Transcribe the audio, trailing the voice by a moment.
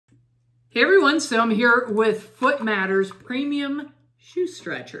Hey everyone, so I'm here with FOOTMATTERS Premium Shoe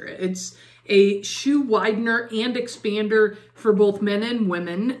Stretcher. It's a shoe widener and expander for both men and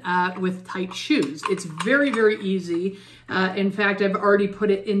women with tight shoes. It's very, very easy. In fact, I've already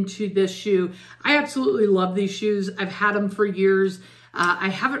put it into this shoe. I absolutely love these shoes. I've had them for years. I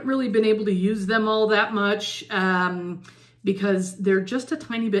haven't really been able to use them all that much because they're just a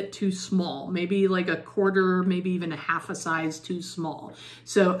tiny bit too small, maybe like a quarter, maybe even a half a size too small.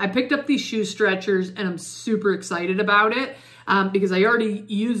 So I picked up these shoe stretchers and I'm super excited about it because I already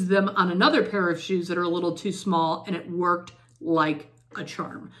used them on another pair of shoes that are a little too small and it worked like a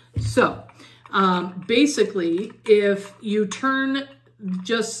charm. So basically, if you turn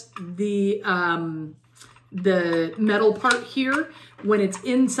just the metal part here, when it's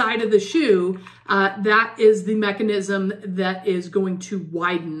inside of the shoe, that is the mechanism that is going to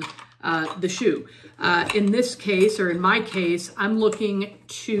widen the shoe. In this case, or in my case, I'm looking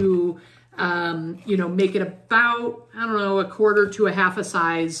to, make it about, I don't know, a quarter to a half a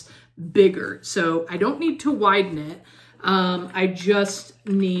size bigger. So I don't need to widen it. I just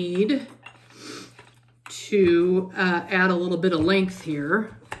need to add a little bit of length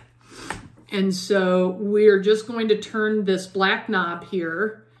here. And so we're just going to turn this black knob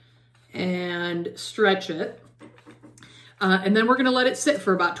here and stretch it. And then we're going to let it sit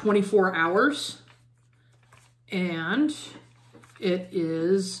for about 24 hours. And it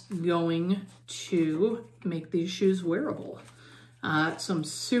is going to make these shoes wearable. So I'm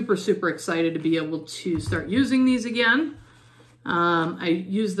super, super excited to be able to start using these again. I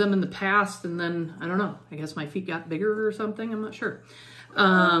used them in the past and then, I don't know, I guess my feet got bigger or something, I'm not sure.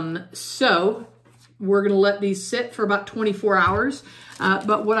 So we're going to let these sit for about 24 hours.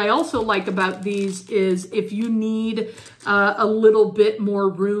 But what I also like about these is if you need a little bit more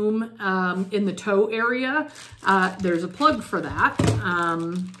room in the toe area, there's a plug for that,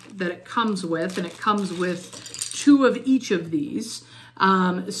 that it comes with, and it comes with 2 of each of these.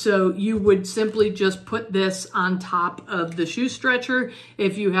 So you would simply just put this on top of the shoe stretcher.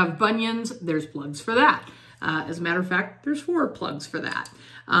 If you have bunions, there's plugs for that. As a matter of fact, there's 4 plugs for that.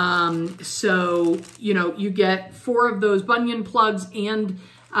 So, you get 4 of those bunion plugs and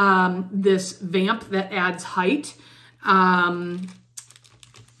this vamp that adds height.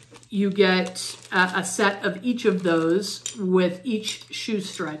 You get a set of each of those with each shoe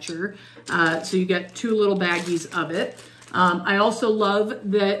stretcher. So you get 2 little baggies of it. I also love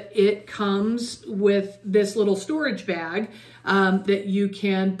that it comes with this little storage bag that you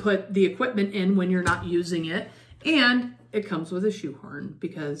can put the equipment in when you're not using it. And it comes with a shoehorn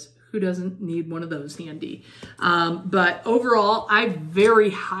because who doesn't need one of those handy? But overall, I very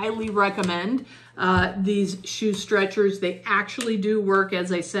highly recommend these shoe stretchers. They actually do work.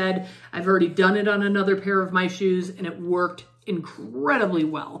 As I said, I've already done it on another pair of my shoes and it worked incredibly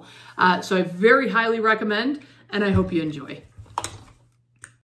well. So I very highly recommend, and I hope you enjoy.